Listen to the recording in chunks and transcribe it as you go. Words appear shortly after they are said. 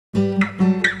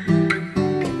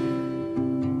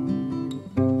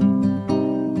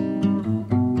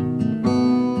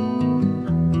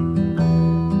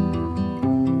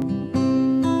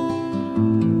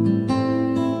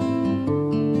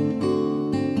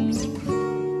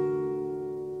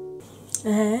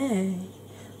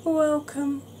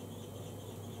welcome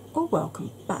or welcome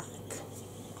back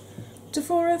to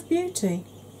 4F Beauty.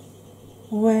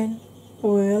 When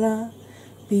will I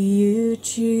be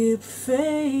YouTube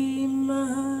famous?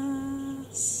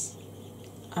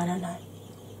 I don't know.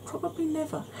 Probably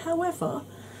never. However,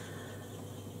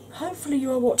 hopefully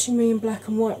you are watching me in black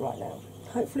and white right now.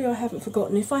 Hopefully I haven't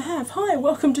forgotten. If I have, hi,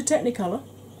 welcome to Technicolor.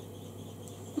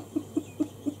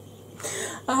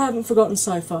 I haven't forgotten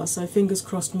so far, so fingers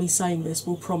crossed me saying this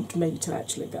will prompt me to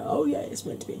actually go, oh yeah, it's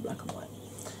meant to be in black and white.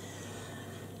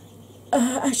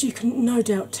 As you can no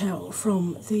doubt tell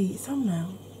from the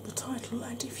thumbnail, the title,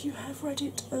 and if you have read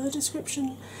it, the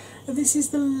description, this is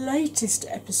the latest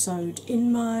episode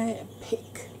in my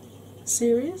pick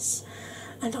series,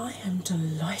 and I am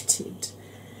delighted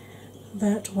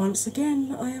that once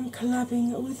again I am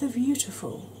collabing with the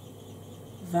beautiful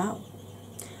Val.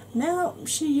 Now,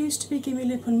 she used to be Gimme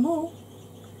Lip More.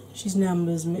 She's now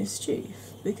Ms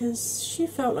Mischief because she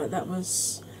felt like that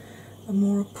was a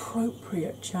more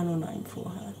appropriate channel name for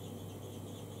her.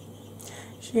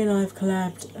 She and I have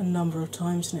collabed a number of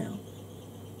times now,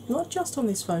 not just on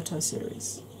this photo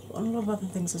series, but on a lot of other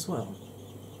things as well.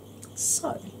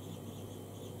 So,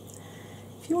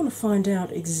 if you want to find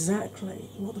out exactly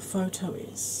what the photo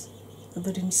is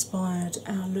that inspired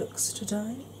our looks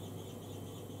today,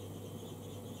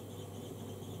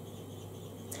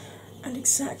 and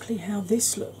exactly how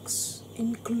this looks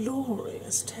in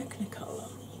glorious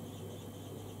Technicolor,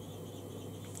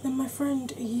 then my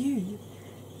friend, you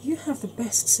have the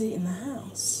best seat in the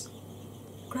house.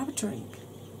 Grab a drink,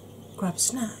 grab a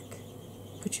snack,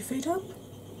 put your feet up,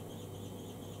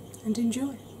 and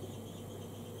enjoy.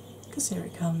 Because here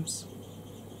it comes.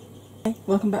 Okay,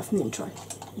 welcome back from the intro.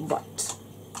 Right.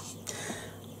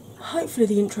 Hopefully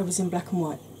the intro was in black and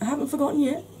white. I haven't forgotten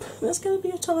yet. There's going to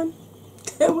be a time.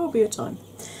 There will be a time.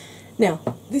 Now,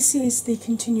 this is the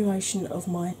continuation of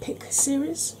my pick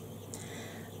series.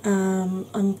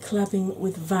 I'm collabing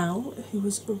with Val, who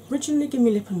was originally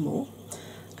Gimme Lip More,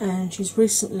 and she's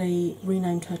recently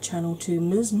renamed her channel to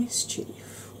Ms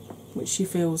Mischief, which she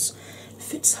feels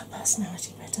fits her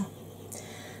personality better.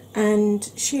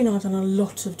 And she and I have done a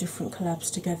lot of different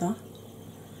collabs together.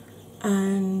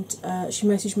 And she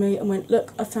messaged me and went,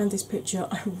 look, I found this picture,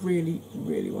 I really,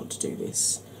 really want to do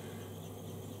this.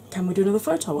 Can we do another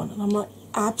photo one? And I'm like,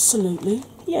 absolutely,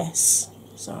 yes.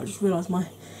 So I just realised my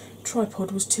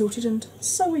tripod was tilted, and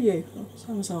so were you. Oh,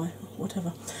 so was I,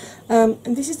 whatever.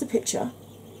 And this is the picture,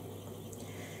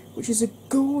 which is a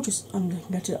gorgeous, I'm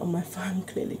looking at it on my phone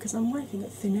clearly because I'm waving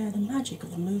at thin air, the magic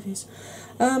of the movies.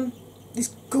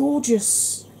 This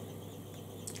gorgeous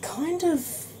kind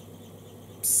of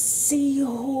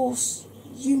seahorse,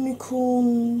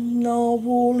 unicorn,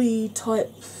 narwhal-y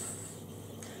type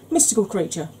mystical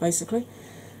creature, basically.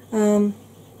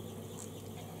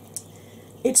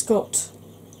 It's got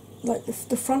like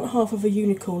the front half of a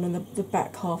unicorn and the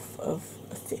back half of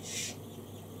a fish.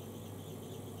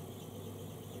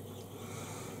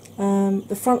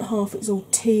 The front half is all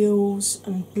teals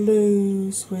and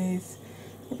blues with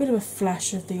a bit of a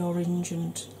flash of the orange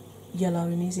and yellow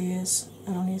in his ears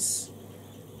and on his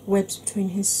webs between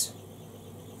his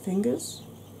fingers.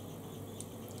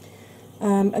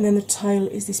 And then the tail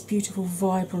is this beautiful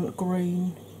vibrant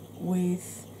green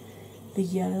with the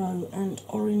yellow and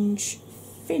orange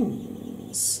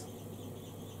fins.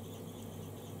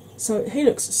 So he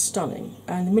looks stunning,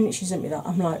 and the minute she sent me that,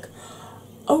 I'm like,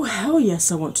 oh hell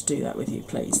yes, I want to do that with you,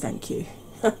 please, thank you.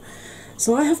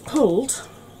 So I have pulled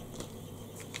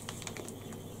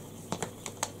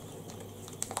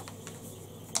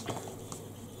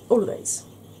all of these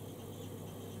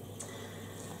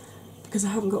because I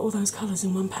haven't got all those colours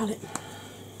in one palette.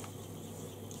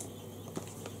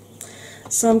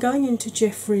 So I'm going into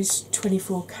Jeffrey's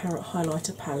 24 Carat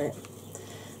Highlighter palette,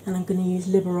 and I'm going to use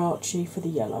Liberace for the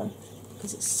yellow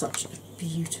because it's such a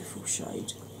beautiful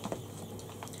shade.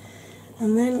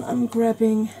 And then I'm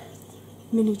grabbing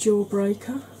Mini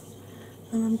Jawbreaker,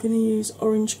 and I'm going to use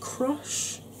Orange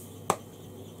Crush,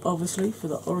 obviously for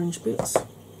the orange bits.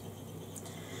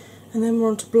 And then we're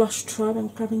on to Blush Tribe. I'm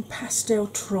grabbing Pastel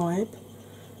Tribe,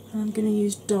 and I'm going to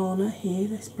use Dana here,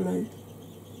 this blue.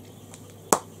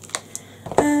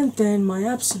 And then my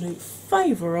absolute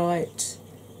favourite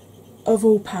of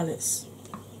all palettes.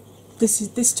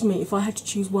 This to me, if I had to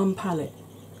choose one palette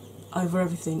over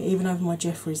everything, even over my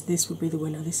Jeffries, this would be the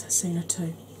winner, this Hasina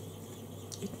 2.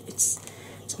 It's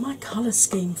my colour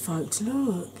scheme, folks.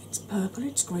 Look, it's purple,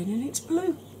 it's green and it's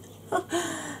blue.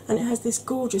 And it has this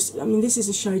gorgeous, I mean, this is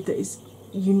a shade that is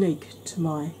unique to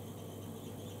my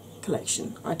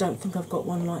collection. I don't think I've got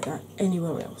one like that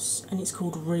anywhere else, and it's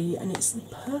called Re, and it's the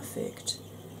perfect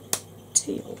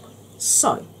teal.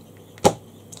 So,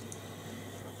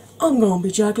 I'm going to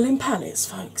be juggling palettes,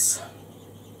 folks.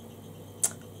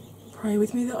 Pray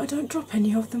with me that I don't drop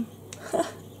any of them.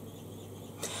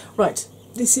 Right,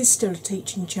 this is still a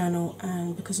teaching channel,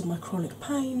 and because of my chronic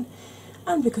pain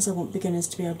and because I want beginners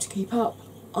to be able to keep up,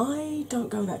 I don't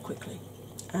go that quickly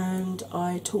and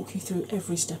I talk you through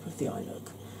every step of the eye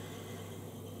look.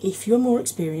 If you're more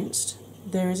experienced,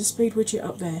 there is a speed widget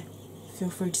up there. Feel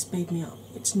free to speed me up.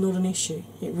 It's not an issue,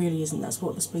 it really isn't. That's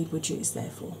what the speed widget is there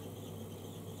for.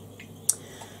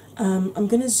 I'm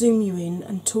going to zoom you in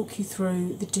and talk you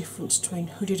through the difference between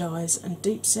hooded eyes and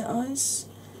deep set eyes,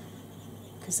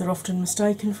 because they're often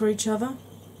mistaken for each other,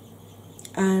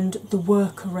 and the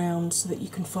workaround so that you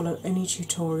can follow any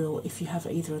tutorial if you have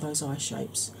either of those eye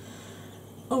shapes.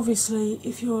 Obviously,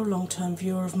 if you're a long-term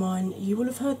viewer of mine, you will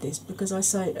have heard this because I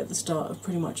say it at the start of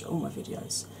pretty much all my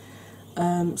videos.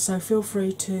 So feel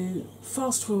free to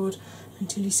fast forward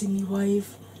until you see me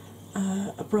wave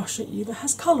a brush at you that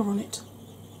has colour on it.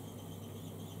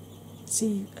 See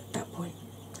you at that point.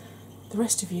 The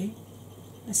rest of you,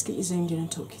 let's get you zoomed in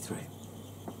and talk you through.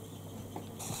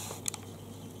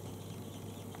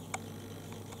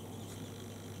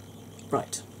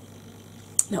 Right,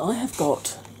 now I have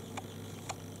got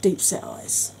deep set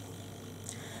eyes,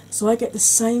 so I get the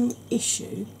same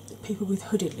issue that people with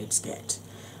hooded lids get.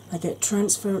 I get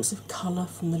transference of colour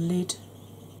from the lid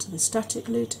to the static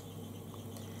lid.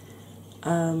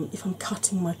 If I'm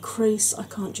cutting my crease, I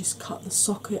can't just cut the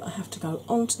socket, I have to go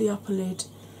onto the upper lid,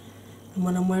 and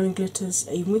when I'm wearing glitters,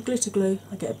 even with glitter glue,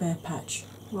 I get a bare patch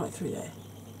right through there.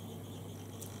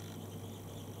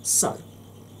 So,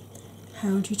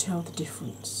 how do you tell the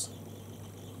difference?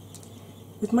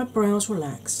 With my brows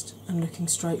relaxed and looking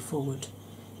straight forward,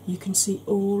 you can see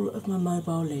all of my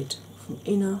mobile lid from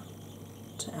inner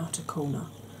to outer corner,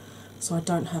 so I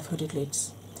don't have hooded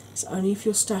lids. It's only if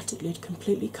your static lid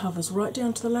completely covers right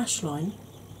down to the lash line,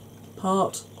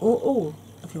 part or all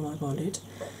of your mobile lid,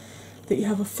 that you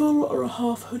have a full or a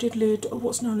half hooded lid, or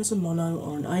what's known as a mono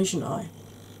or an Asian eye.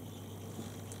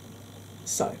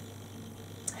 So,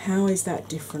 how is that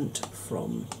different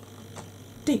from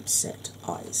deep set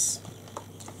eyes?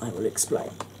 I will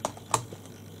explain.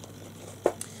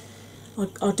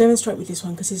 I'll demonstrate with this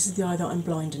one because this is the eye that I'm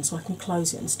blind in, so I can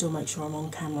close it and still make sure I'm on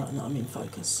camera and that I'm in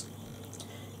focus.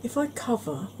 If I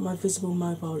cover my visible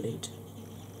mobile lid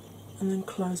and then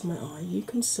close my eye, you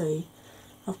can see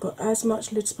I've got as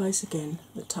much lid space again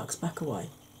that tucks back away.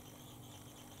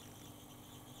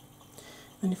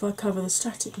 And if I cover the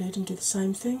static lid and do the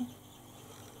same thing,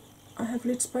 I have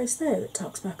lid space there that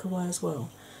tucks back away as well.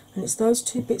 And it's those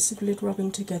two bits of lid rubbing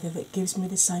together that gives me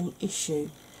the same issue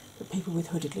that people with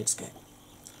hooded lids get.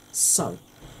 So,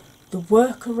 the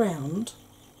workaround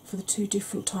for the two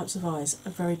different types of eyes are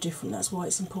very different. That's why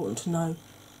it's important to know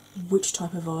which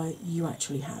type of eye you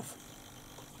actually have.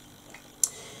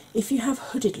 If you have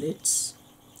hooded lids,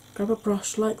 grab a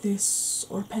brush like this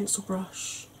or a pencil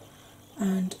brush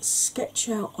and sketch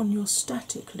out on your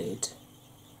static lid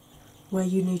where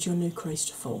you need your new crease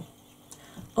to fall.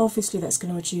 Obviously that's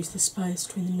going to reduce the space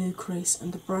between the new crease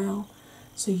and the brow,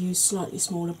 so use slightly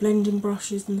smaller blending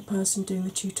brushes than the person doing the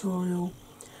tutorial.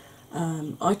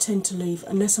 I tend to leave,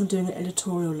 unless I'm doing an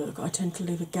editorial look, I tend to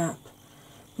leave a gap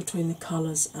between the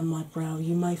colours and my brow.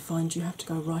 You may find you have to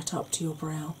go right up to your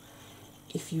brow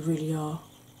if you really are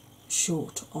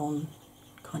short on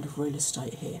kind of real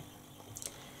estate here.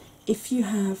 If you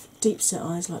have deep set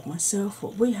eyes like myself,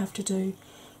 what we have to do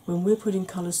when we're putting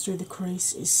colours through the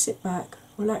crease is sit back,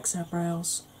 relax our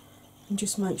brows and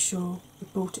just make sure we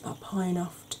brought it up high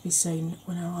enough to be seen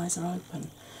when our eyes are open.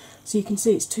 So you can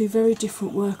see it's two very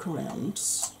different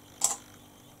workarounds,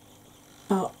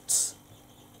 but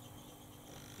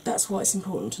that's why it's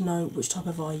important to know which type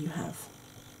of eye you have.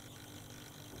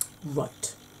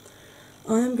 Right,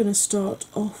 I am going to start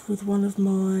off with one of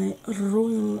my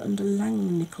Royal and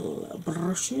Langnickel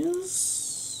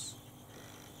brushes,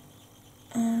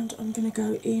 and I'm going to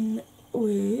go in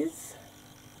with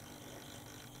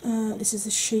this is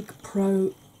the Chic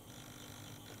Pro.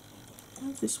 I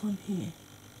have this one here.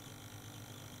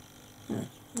 Oh,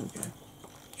 there we go.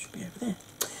 Should be over there.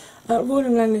 Royal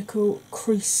and Langnickel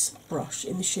crease brush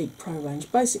in the Chic Pro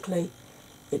range. Basically,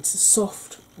 it's a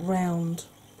soft, round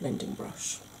blending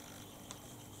brush.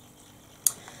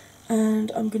 And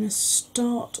I'm going to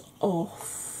start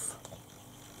off,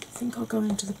 I think I'll go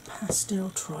into the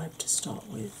Pastel Tribe to start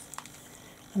with.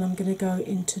 And I'm going to go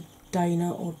into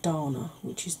Dana or Dana,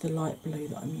 which is the light blue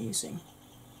that I'm using.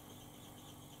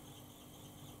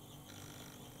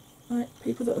 Right,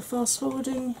 people that are fast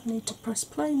forwarding need to press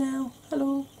play now.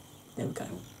 Hello. There we go.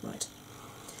 Right.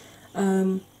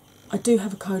 I do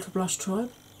have a code for Blush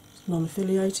Tribe,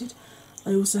 non-affiliated.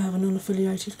 I also have a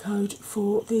non-affiliated code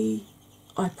for the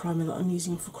eye primer that I'm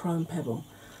using for Chrome Pebble.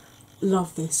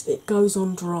 Love this. It goes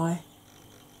on dry.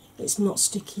 It's not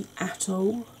sticky at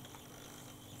all,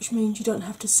 which means you don't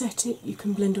have to set it. You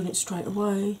can blend on it straight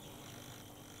away.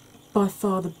 By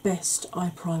far the best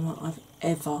eye primer I've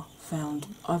ever found.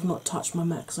 I've not touched my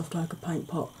MAC Soft Ochre paint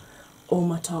pot or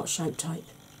my Tarte Shape Tape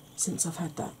since I've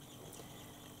had that.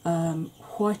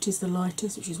 White is the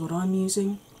lightest, which is what I'm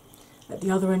using. At the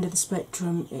other end of the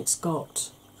spectrum, it's got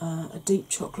a deep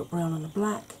chocolate brown and a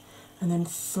black, and then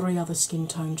 3 other skin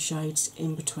tone shades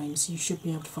in between, so you should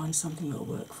be able to find something that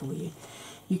will work for you.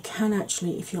 You can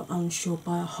actually, if you're unsure,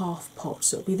 buy a half pot,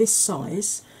 so it'll be this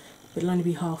size, but it'll only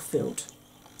be half filled.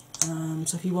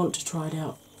 So if you want to try it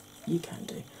out, you can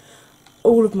do.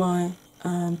 All of my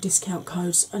discount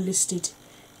codes are listed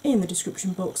in the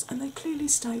description box, and they clearly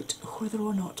state whether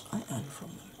or not I earn from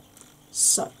them.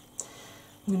 So,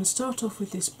 I'm going to start off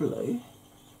with this blue,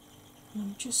 and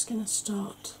I'm just going to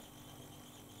start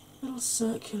little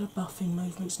circular buffing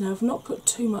movements. Now, I've not put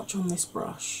too much on this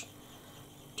brush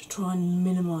to try and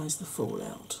minimise the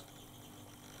fallout,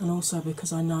 and also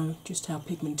because I know just how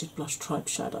pigmented Blush Tribe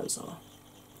shadows are.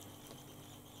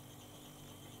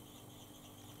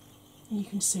 You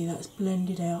can see that's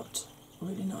blended out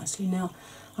really nicely. Now,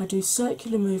 I do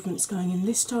circular movements going in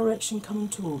this direction, coming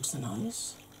towards the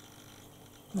nose,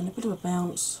 and then a bit of a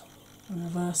bounce and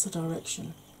reverse the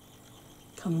direction,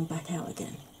 coming back out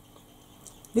again.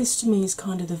 This to me is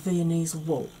kind of the Viennese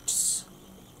waltz,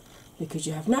 because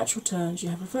you have natural turns, you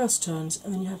have reverse turns,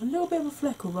 and then you have a little bit of a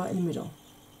fleckle right in the middle.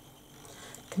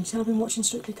 Can you tell I've been watching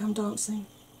Strictly Come Dancing,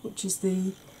 which is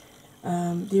the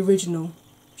original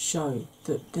show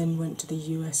that then went to the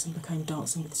US and became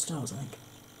Dancing with the Stars, I think.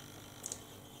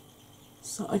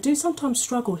 So I do sometimes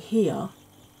struggle here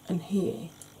and here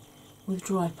with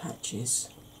dry patches,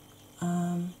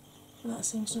 but that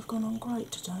seems to have gone on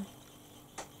great today,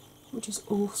 which is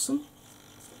awesome.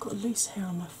 I've got loose hair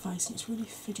on my face and it's really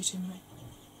fidgeting me.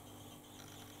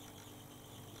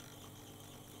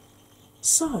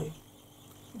 So,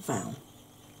 Val,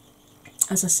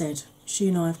 as I said, she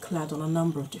and I have collabed on a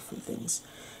number of different things.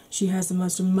 She has the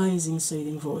most amazing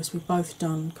soothing voice. We've both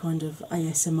done kind of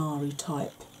ASMR-y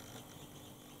type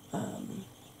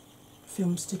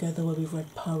films together where we've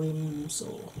read poems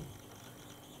or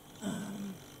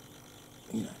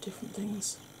different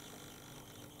things.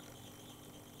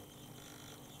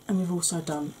 And we've also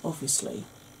done, obviously,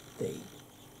 the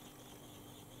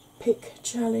pick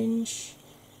challenge,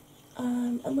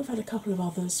 and we've had a couple of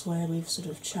others where we've sort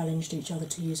of challenged each other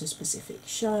to use a specific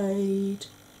shade.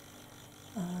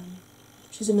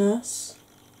 She's a nurse,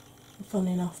 and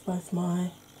funnily enough, both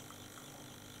my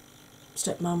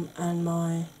stepmum and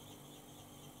my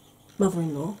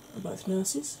mother-in-law are both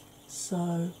nurses,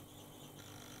 so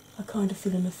I kind of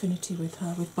feel an affinity with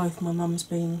her, with both my mums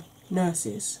being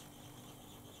nurses.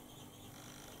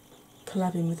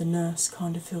 Collabing with a nurse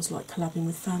kind of feels like collabing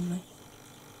with family.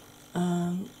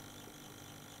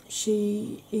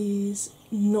 She is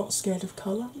not scared of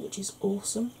colour, which is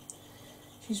awesome.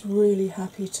 She's really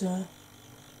happy to,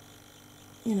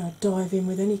 dive in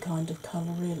with any kind of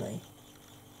colour, really.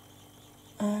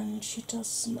 And she does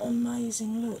some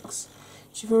amazing looks.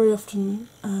 She very often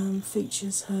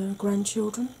features her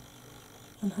grandchildren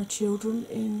and her children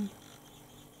in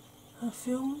her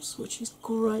films, which is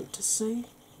great to see.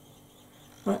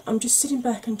 Right, I'm just sitting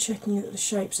back and checking that the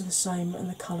shapes are the same and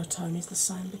the colour tone is the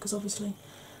same, because obviously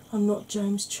I'm not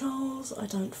James Charles, I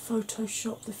don't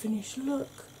Photoshop the finished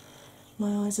look.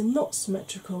 My eyes are not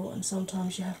symmetrical, and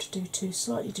sometimes you have to do 2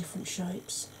 slightly different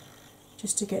shapes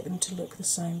just to get them to look the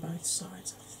same both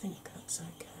sides. I think that's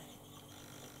okay.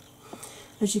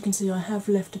 As you can see, I have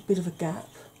left a bit of a gap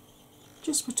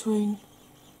just between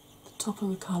the top of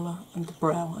the colour and the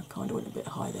brow. I kind of went a bit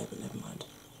high there, but never mind.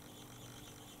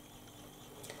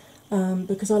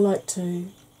 Because I like to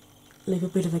leave a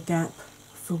bit of a gap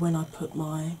for when I put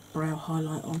my brow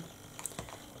highlight on.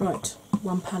 Right,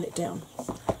 1 palette down.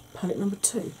 Palette number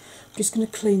 2. I'm just going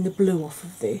to clean the blue off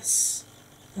of this.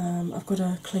 I've got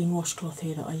a clean washcloth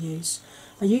here that I use.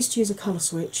 I used to use a colour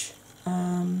switch,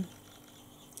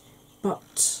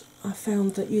 but I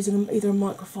found that using either a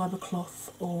microfiber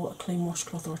cloth or a clean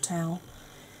washcloth or a towel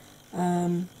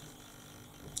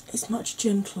is much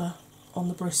gentler on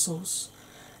the bristles.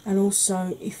 And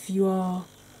also, if you are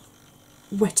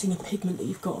wetting a pigment that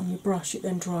you've got on your brush, it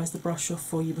then dries the brush off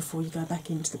for you before you go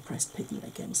back into the pressed pigment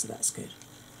again, so that's good.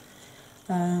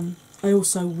 I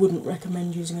also wouldn't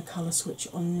recommend using a colour switch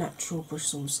on natural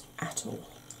bristles at all.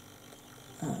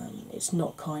 It's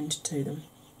not kind to them.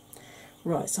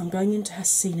 Right, so I'm going into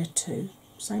Hasina 2,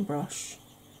 same brush.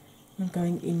 I'm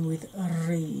going in with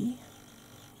Re.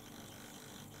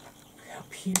 Look how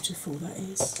beautiful that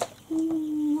is.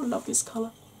 Ooh, I love this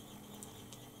colour.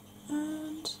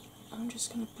 And I'm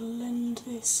just going to blend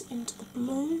this into the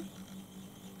blue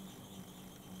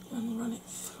and run it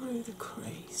through the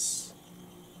crease.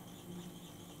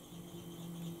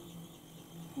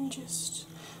 And just,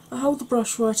 I hold the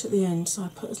brush right at the end so I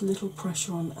put as little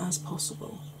pressure on as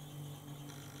possible,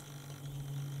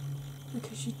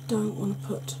 because you don't want to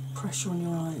put pressure on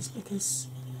your eyes, because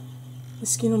the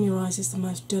skin on your eyes is the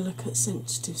most delicate,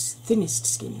 sensitive, thinnest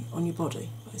skin on your body,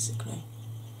 basically.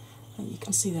 And you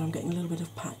can see that I'm getting a little bit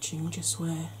of patching just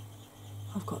where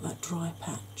I've got that dry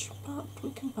patch, but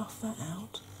we can buff that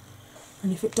out.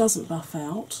 And if it doesn't buff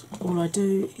out, all I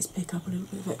do is pick up a little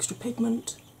bit of extra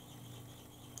pigment,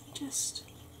 just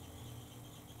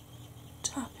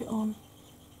tap it on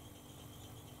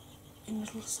in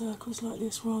little circles like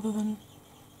this rather than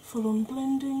full on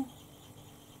blending,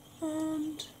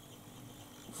 and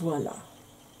voila.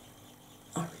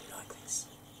 I really like this.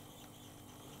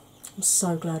 I'm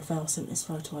so glad Val sent this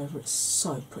photo over, it's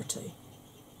so pretty.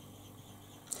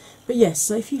 But yes,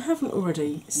 so if you haven't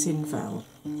already seen Val,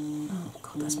 oh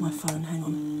god, that's my phone, hang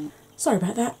on. Sorry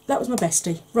about that, that was my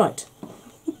bestie. Right.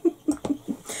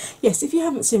 Yes, if you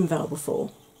haven't seen Val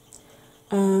before,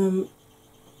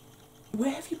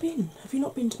 where have you been? Have you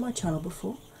not been to my channel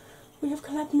before? We have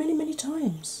collabed many, many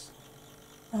times.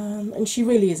 And she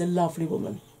really is a lovely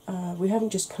woman. We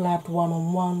haven't just collabed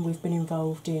one-on-one, we've been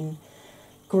involved in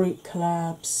group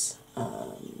collabs.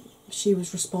 She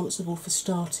was responsible for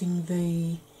starting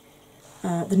the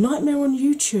Nightmare on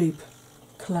YouTube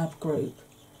collab group,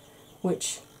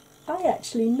 which I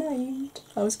actually named.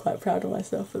 I was quite proud of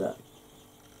myself for that.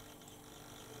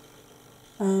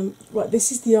 Right,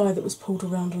 this is the eye that was pulled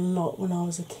around a lot when I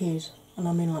was a kid, and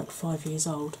I mean like 5 years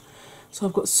old. So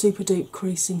I've got super deep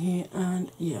creasing here, and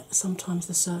yeah, sometimes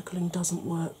the circling doesn't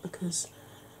work because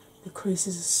the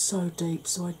creases are so deep,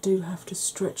 so I do have to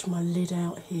stretch my lid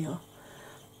out here.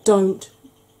 Don't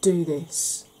do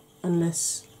this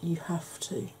unless you have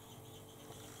to.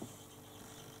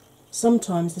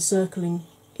 Sometimes the circling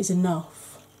is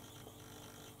enough,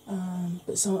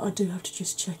 but so I do have to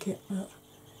just check it, but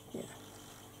yeah.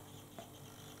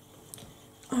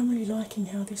 I'm really liking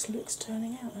how this looks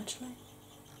turning out, actually.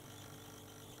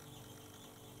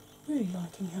 Really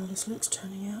liking how this looks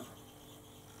turning out.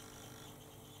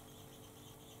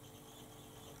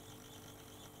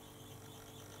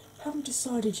 Haven't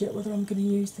decided yet whether I'm going to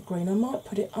use the green. I might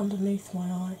put it underneath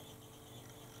my eye,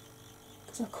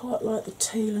 because I quite like the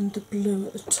teal and the blue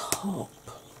at the top.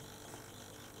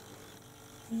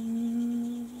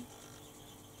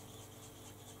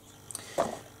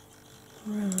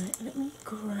 Right, let me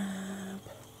grab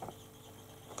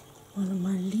one of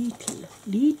my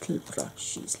little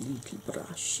brushes.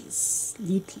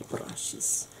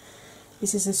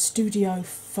 This is a Studio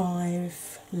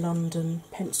 5 London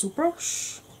pencil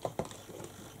brush,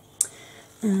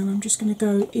 and I'm just going to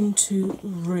go into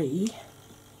Re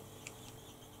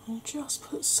and just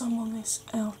put some on this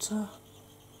outer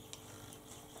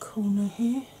corner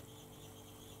here.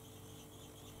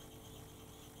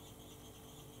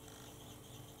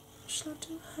 Shall I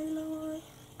do a halo eye?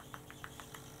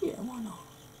 Yeah, why not?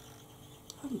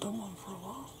 I haven't done one for a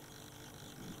while.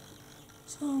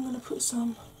 So I'm going to put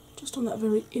some just on that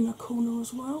very inner corner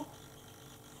as well.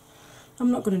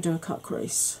 I'm not going to do a cut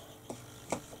crease,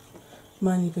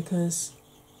 mainly because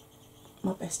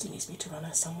my bestie needs me to run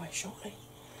her somewhere shortly,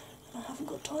 and I haven't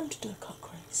got time to do a cut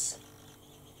crease.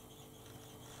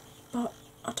 But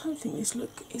I don't think this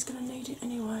look is going to need it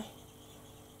anyway,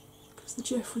 because the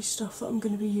Jeffree stuff that I'm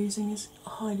going to be using is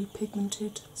highly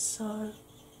pigmented, so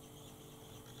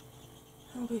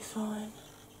it'll be fine.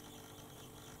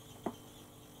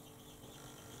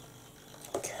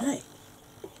 Okay.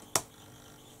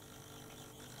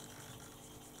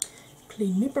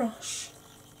 Clean my brush.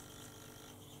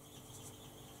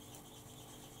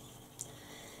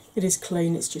 It is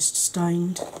clean, it's just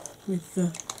stained with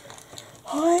the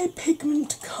high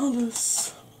pigment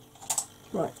colours.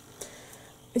 Right,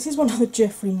 this is one of the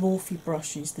Jeffree Morphe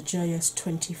brushes, the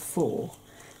JS24.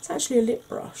 It's actually a lip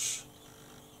brush,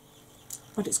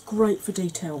 but it's great for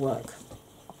detail work.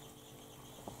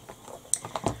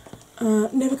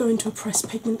 Never go into a pressed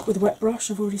pigment with a wet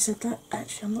brush, I've already said that.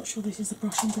 Actually, I'm not sure this is the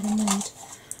brush I'm going to need.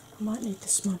 I might need the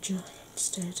smudger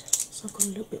instead, so I've got a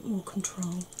little bit more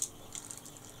control.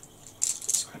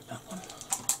 Let's grab that one.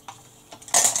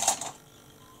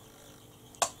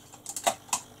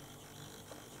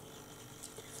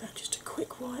 Give that just a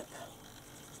quick wipe.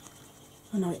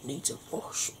 I know it needs a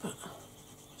wash, but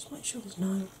Just make sure there's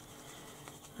no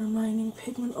remaining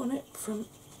pigment on it from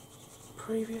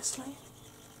previously.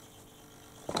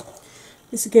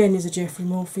 This again is a Jeffree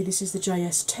Morphe, this is the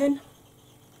JS10.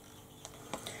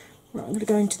 Right, I'm going to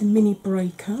go into the mini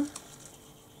breaker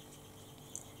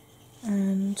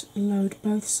and load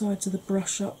both sides of the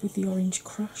brush up with the Orange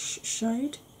Crush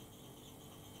shade.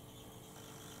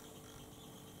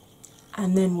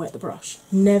 And then wet the brush.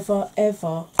 Never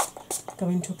ever go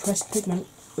into a pressed pigment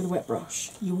with a wet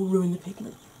brush. You will ruin the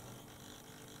pigment.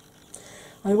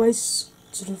 I always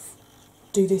sort of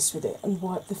do this with it and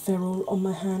wipe the ferrule on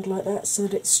my hand like that so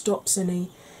that it stops any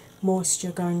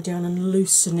moisture going down and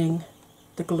loosening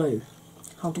the glue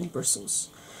holding bristles.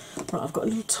 Right, I've got a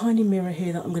little tiny mirror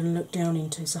here that I'm going to look down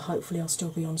into, so hopefully I'll still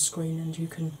be on screen and you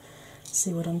can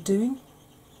see what I'm doing.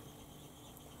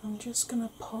 I'm just going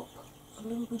to pop a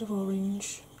little bit of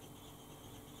orange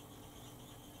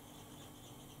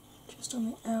just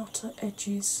on the outer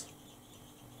edges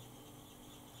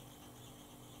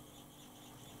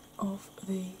of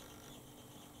the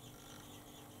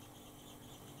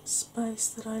space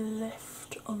that I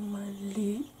left on my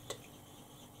lid,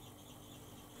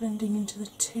 blending into the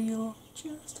teal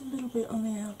just a little bit on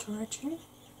the outer edging.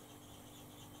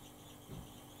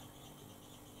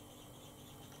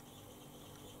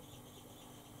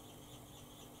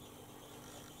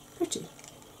 Pretty.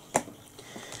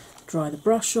 Dry the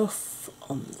brush off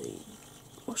on the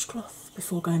washcloth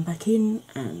before going back in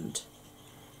and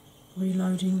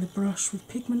reloading the brush with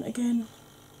pigment again.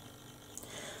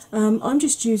 I'm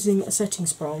just using a setting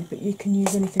spray, but you can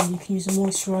use anything. You can use a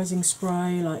moisturising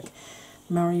spray like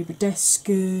Marie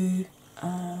Badescu.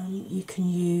 You can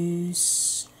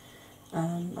use,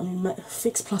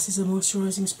 Fix Plus is a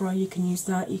moisturising spray. You can use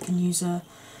that. You can use a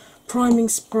priming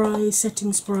spray,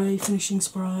 setting spray, finishing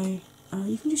spray.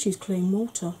 You can just use clean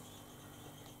water.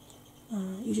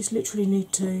 You just literally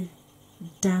need to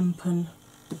dampen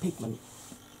the pigment.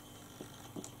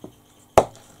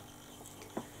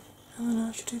 And then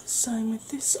I should do the same with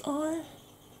this eye.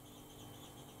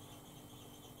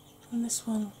 And this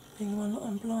one being one that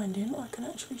I'm blind in, I can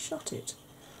actually shut it.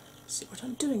 See what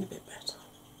I'm doing a bit better.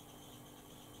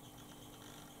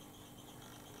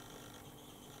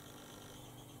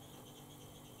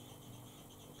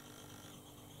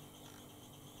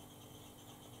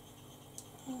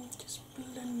 And just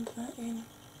blend that in.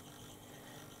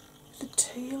 The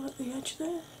teal at the edge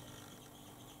there.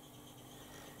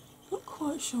 Not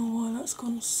quite sure why that's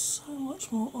gone so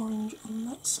much more orange on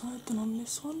that side than on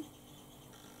this one.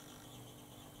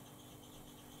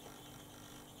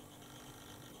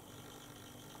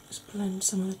 Just blend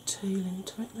some of the teal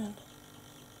into it then,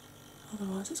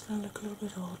 otherwise it's going to look a little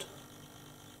bit odd.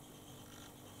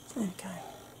 Okay,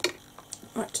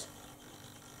 right,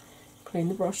 clean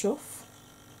the brush off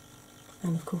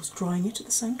and of course drying it at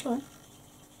the same time.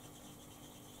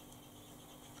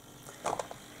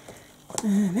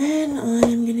 And then I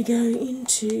am going to go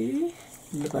into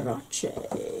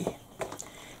Liberace.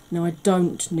 Now I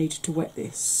don't need to wet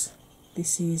this.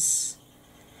 This is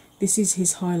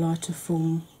his highlighter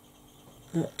form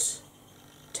that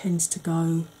tends to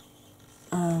go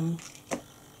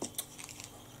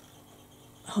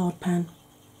hard pan,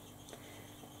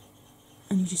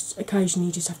 and you just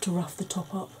occasionally have to rough the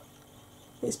top up.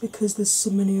 It's because there's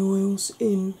so many oils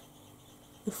in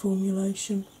the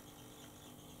formulation.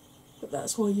 But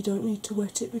that's why you don't need to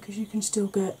wet it, because you can still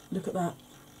get, look at that.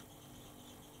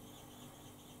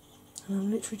 And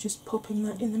I'm literally just popping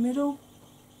that in the middle.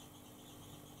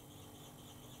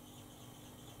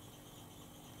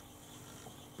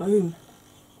 Boom.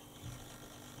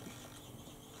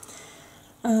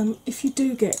 If you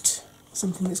do get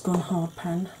something that's gone hard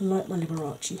pan, like my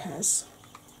Liberace has,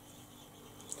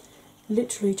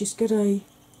 literally just get a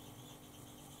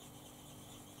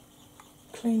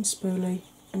clean spoolie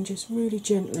and just really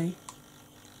gently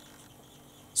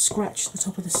scratch the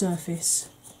top of the surface,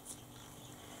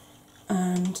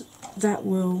 and that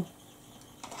will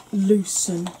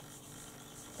loosen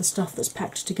the stuff that's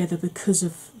packed together because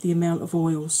of the amount of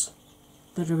oils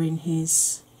that are in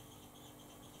his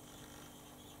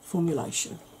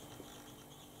formulation.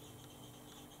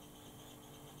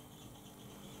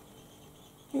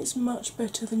 It's much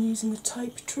better than using the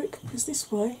tape trick, because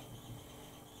this way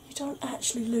you don't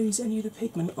actually lose any of the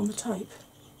pigment on the tape.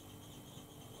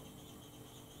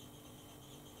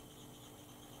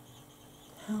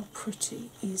 How pretty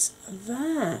is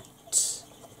that?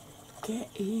 Get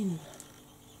in.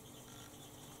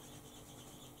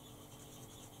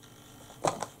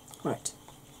 Right.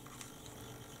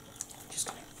 Just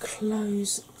going to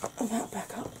close that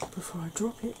back up before I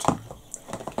drop it.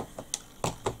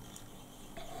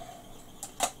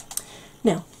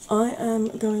 Now, I am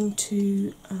going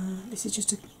to, this is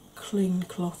just a clean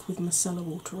cloth with micellar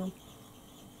water on.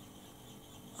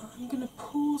 I'm going to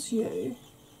pause you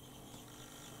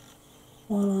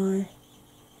while I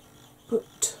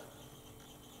put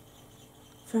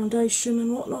foundation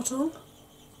and whatnot on.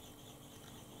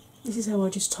 This is how I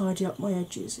just tidy up my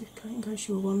edges, okay, in case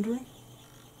you were wondering.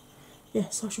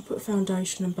 Yes, I shall put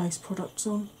foundation and base products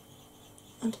on,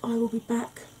 and I will be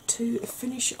back to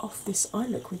finish off this eye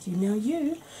look with you. Now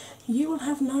you will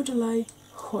have no delay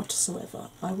whatsoever.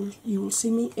 You will see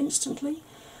me instantly.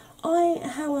 I,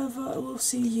 however, will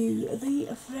see you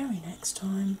the very next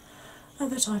time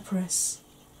that I press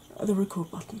the record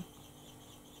button.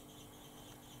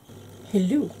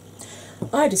 Hello.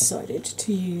 I decided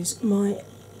to use my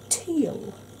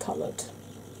teal coloured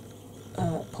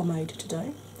pomade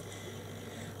today.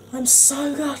 I'm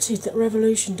so gutted that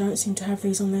Revolution don't seem to have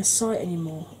these on their site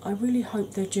anymore. I really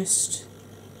hope they're just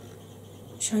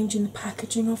changing the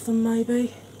packaging of them,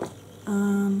 maybe.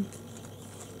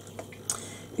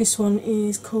 This one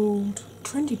is called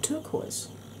Trendy Turquoise.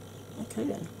 Okay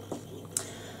then.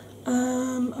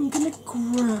 I'm going to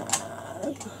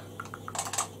grab...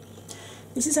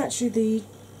 This is actually the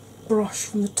brush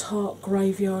from the Tarte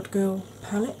Graveyard Girl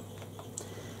palette.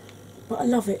 But I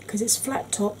love it because it's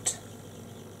flat topped,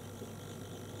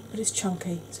 but it's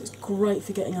chunky, so it's great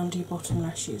for getting under your bottom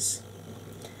lashes.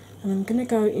 And I'm going to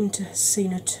go into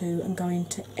Hasina 2 and go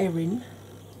into Erin,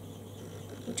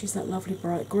 which is that lovely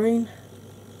bright green.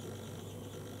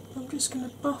 I'm just going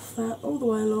to buff that all the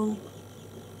way along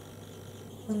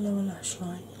the lower lash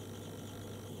line.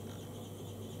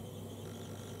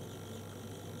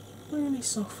 Really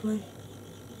softly.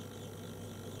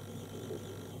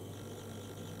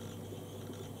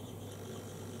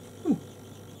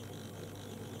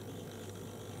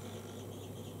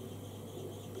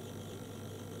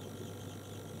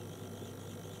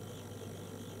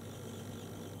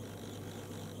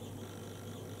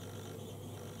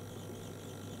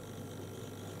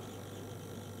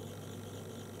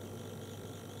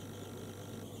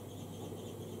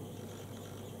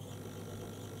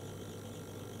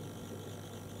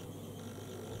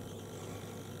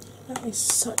 That is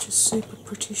such a super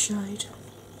pretty shade.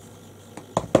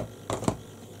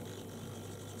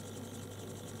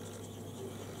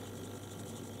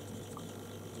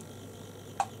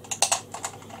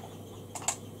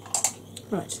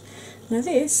 Right, now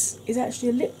this is actually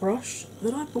a lip brush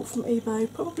that I bought from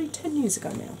eBay probably 10 years ago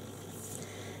now.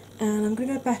 And I'm going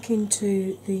to go back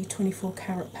into the 24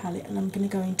 carat palette and I'm going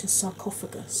to go into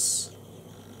Sarcophagus.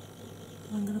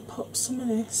 I'm going to pop some of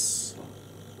this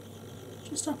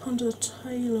just up under the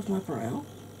tail of my brow,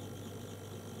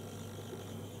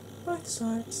 both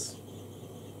sides.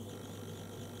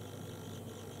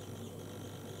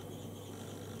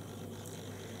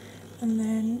 And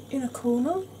then in a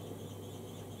corner,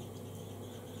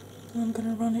 I'm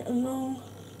going to run it along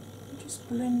and just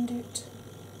blend it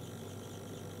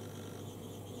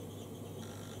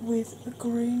with the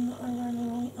green that I ran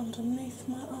along underneath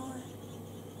my eye.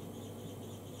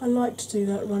 I like to do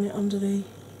that, run it under the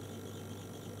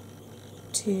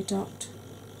tear duct.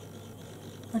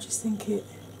 I just think it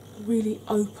really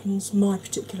opens my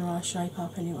particular eye shape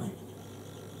up anyway.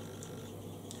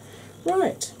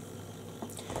 Right,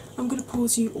 I'm going to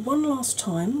pause you one last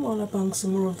time while I bung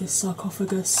some more of this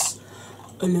Sarcophagus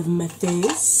all over my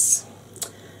face.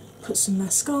 Put some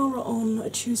mascara on,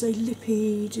 choose a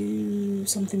lippy, do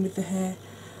something with the hair,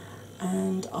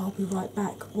 and I'll be right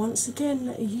back. Once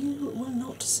again, you will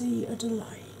not see a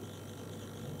delay.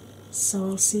 So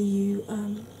I'll see you,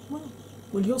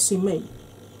 well, you'll see me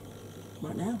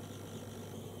right now.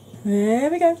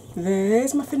 There we go,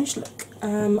 there's my finished look.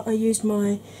 I used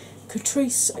my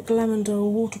Catrice Glamandol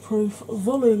Waterproof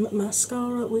Volume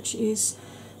Mascara, which is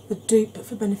the dupe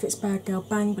for Benefit's Bad Gal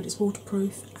Bang, but it's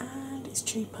waterproof and it's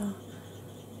cheaper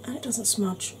and it doesn't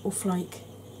smudge or flake.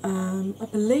 I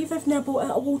believe they've now brought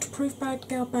out a waterproof Bad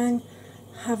Gal Bang,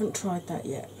 haven't tried that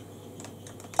yet.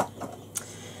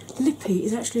 Lippy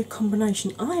is actually a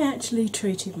combination. I actually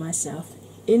treated myself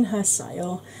in her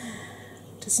sale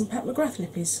to some Pat McGrath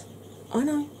lippies. I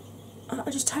know, I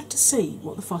just had to see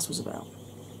what the fuss was about.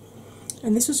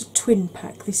 And this was a twin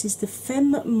pack. This is the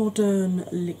Femme Moderne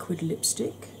liquid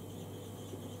lipstick.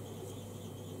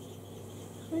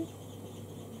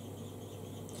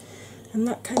 And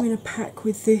that came in a pack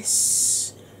with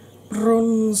this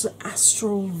Bronze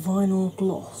Astral Vinyl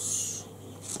Gloss.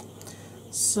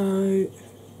 So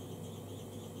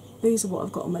these are what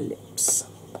I've got on my lips.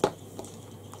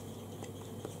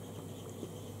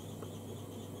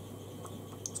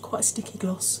 It's quite a sticky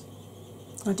gloss.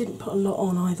 I didn't put a lot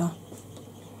on either.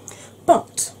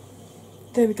 But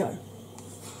there we go.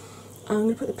 I'm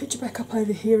going to put the picture back up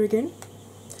over here again.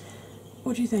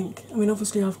 What do you think? I mean,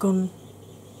 obviously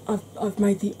I've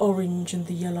made the orange and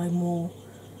the yellow more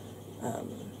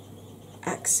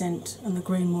accent and the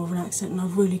green more of an accent, and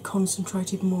I've really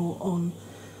concentrated more on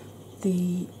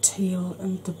the teal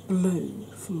and the blue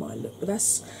for my look. But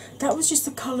that was just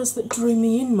the colours that drew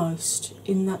me in most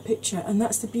in that picture, and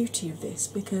that's the beauty of this,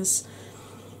 because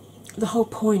the whole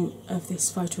point of this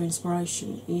photo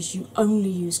inspiration is you only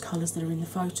use colours that are in the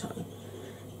photo,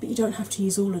 but you don't have to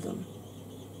use all of them.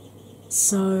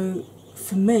 So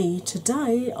for me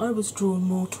today, I was drawn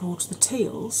more towards the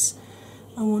teals.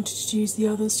 I wanted to use the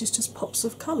others just as pops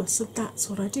of colour, so that's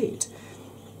what I did.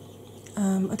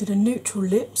 I did a neutral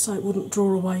lip so it wouldn't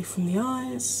draw away from the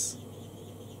eyes.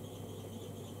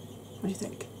 What do you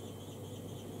think?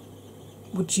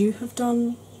 Would you have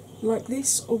done like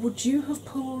this, or would you have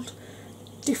pulled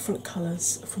different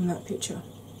colours from that picture?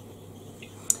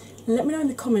 Let me know in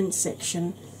the comments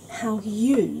section how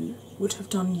you would have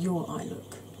done your eye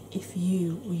look if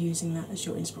you were using that as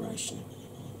your inspiration.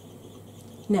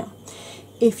 Now,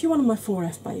 if you're one of my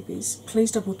 4F babies,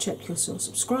 please double check you're still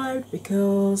subscribed,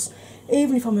 because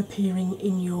even if I'm appearing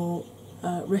in your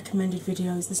recommended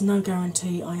videos, there's no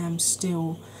guarantee I am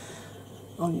still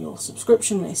on your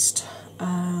subscription list.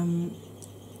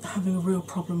 Having a real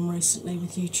problem recently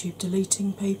with YouTube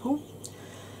deleting people.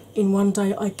 In one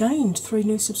day I gained 3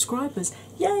 new subscribers.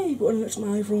 Yay! But when I looked at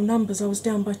my overall numbers, I was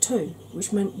down by 2,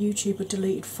 which meant YouTube had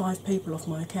deleted 5 people off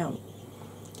my account.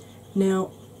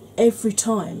 Now, every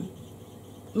time,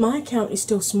 my account is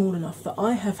still small enough that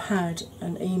I have had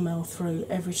an email through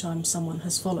every time someone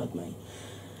has followed me.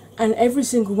 And every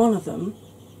single one of them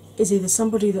is either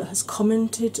somebody that has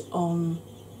commented on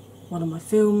one of my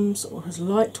films or has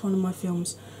liked one of my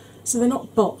films. So they're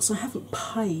not bots. I haven't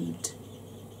paid.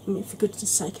 I mean, for goodness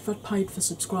sake, if I'd paid for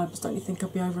subscribers, don't you think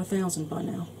I'd be over 1,000 by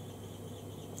now?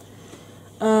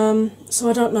 So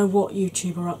I don't know what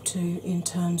YouTube are up to in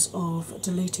terms of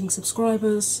deleting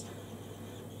subscribers,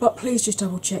 but please just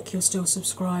double check you're still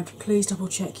subscribed. Please double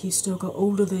check you've still got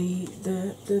all of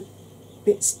the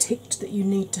bits ticked that you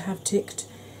need to have ticked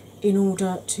in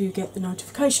order to get the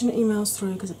notification emails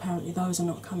through, because apparently those are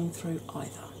not coming through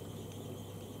either.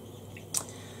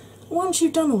 Once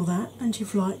you've done all that, and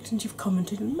you've liked and you've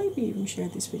commented and maybe even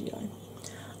shared this video,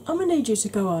 I'm going to need you to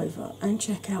go over and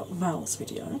check out Val's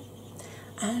video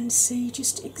and see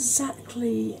just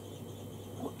exactly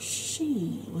what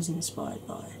she was inspired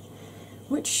by.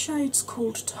 Which shades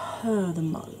called to her the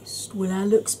most? Will our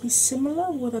looks be similar,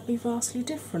 or will they be vastly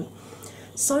different?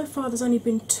 So far there's only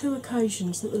been 2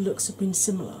 occasions that the looks have been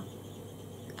similar,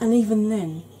 and even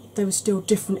then they were still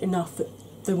different enough that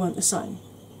they weren't the same.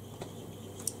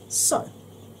 So,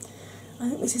 I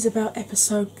think this is about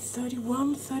episode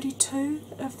 31, 32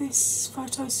 of this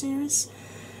photo series.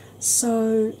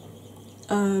 So,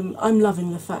 I'm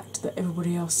loving the fact that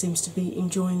everybody else seems to be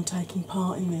enjoying taking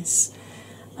part in this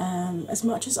as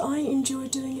much as I enjoy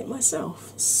doing it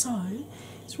myself. So,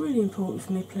 it's really important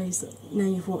for me, please, that now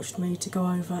you've watched me, to go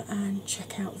over and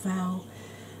check out Val,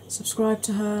 subscribe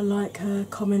to her, like her,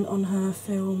 comment on her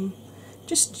film,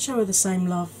 just show her the same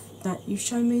love that you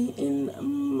show me in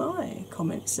my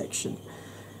comment section.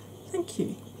 Thank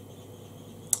you.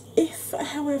 If,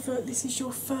 however, this is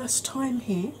your first time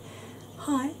here,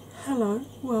 hi, hello,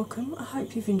 welcome. I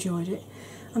hope you've enjoyed it.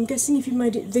 I'm guessing if you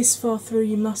made it this far through,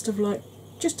 you must have liked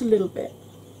just a little bit.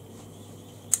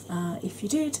 If you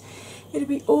did, it'd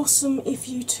be awesome if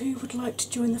you too would like to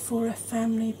join the 4F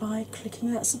family by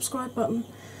clicking that subscribe button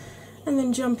and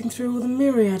then jumping through all the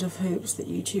myriad of hoops that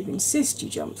YouTube insists you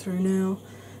jump through now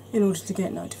in order to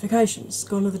get notifications.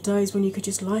 Gone are the days when you could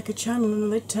just like a channel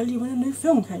and they'd tell you when a new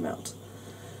film came out.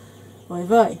 Bye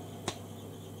bye.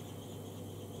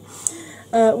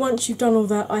 Once you've done all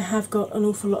that, I have got an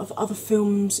awful lot of other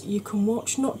films you can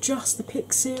watch, not just the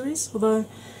Pick series, although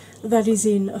that is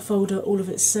in a folder all of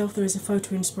itself. There is a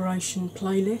photo inspiration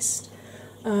playlist.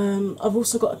 I've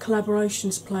also got a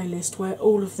collaborations playlist where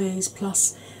all of these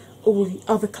plus all the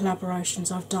other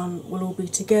collaborations I've done will all be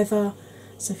together.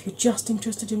 So if you're just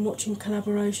interested in watching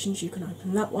collaborations, you can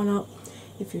open that one up.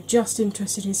 If you're just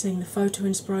interested in seeing the photo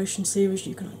inspiration series,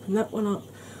 you can open that one up.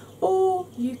 Or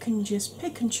you can just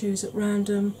pick and choose at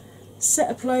random,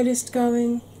 set a playlist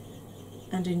going,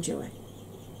 and enjoy.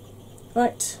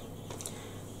 Right,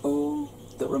 all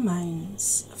that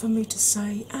remains for me to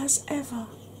say, as ever,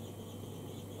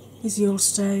 is you'll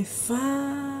stay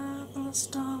fabulous,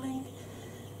 darling,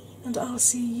 and I'll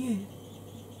see you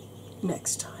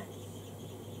next time.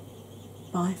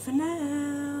 Bye for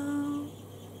now.